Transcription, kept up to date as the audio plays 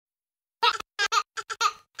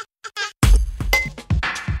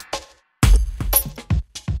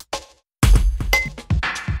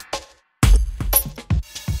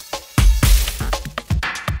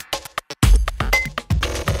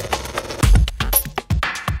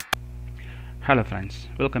Hello friends,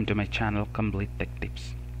 welcome to my channel Complete Tech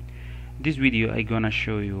Tips. This video I gonna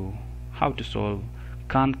show you how to solve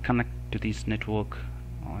can't connect to this network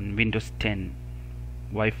on Windows 10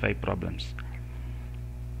 Wi-Fi problems.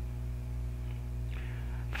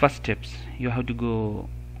 First steps, you have to go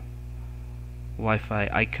Wi-Fi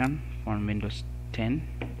icon on Windows 10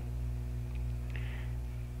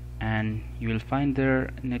 and you will find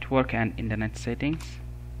their network and internet settings.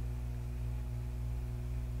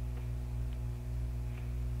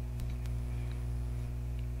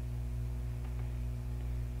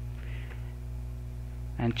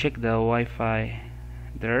 And check the Wi-Fi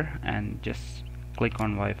there and just click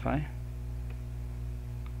on Wi-Fi,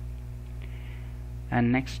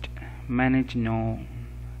 and next manage no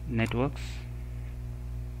networks,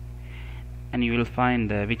 and you will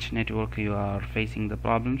find which network you are facing the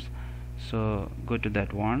problems. So go to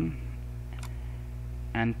that one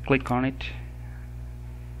and click on it,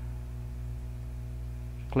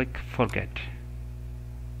 click forget.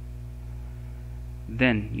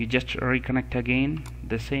 Then you just reconnect again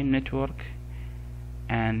the same network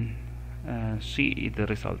and see the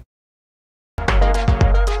result.